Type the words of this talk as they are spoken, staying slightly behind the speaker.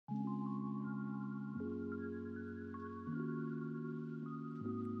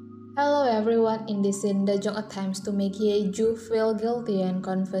Hello everyone, in this scene, Dajong attempts to make Hyeju feel guilty and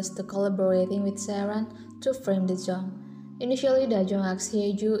confess to collaborating with Saran to frame Dajong. Initially, Dajong asks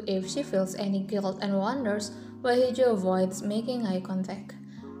Hyeju if she feels any guilt and wonders why Hyeju avoids making eye contact.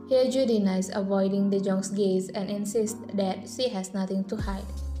 Hyeju denies avoiding Dajong's gaze and insists that she has nothing to hide.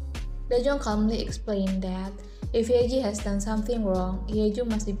 Dajong calmly explained that if Hyeju has done something wrong, Hyeju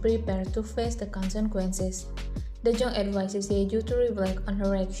must be prepared to face the consequences. Dajong advises Hyeju to reflect on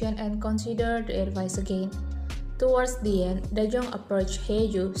her action and consider the advice again. Towards the end, Dajong approached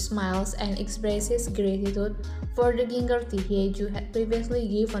Hyeju, smiles, and expresses gratitude for the ginger tea Hyeju had previously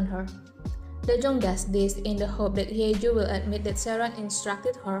given her. Dajong does this in the hope that Hyeju will admit that Saran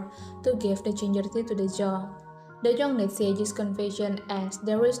instructed her to give the ginger tea to Dajong. Dajong needs Hyeju's confession as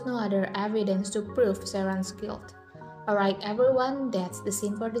there is no other evidence to prove Saran's guilt. Alright everyone, that's the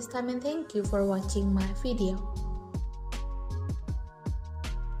scene for this time and thank you for watching my video.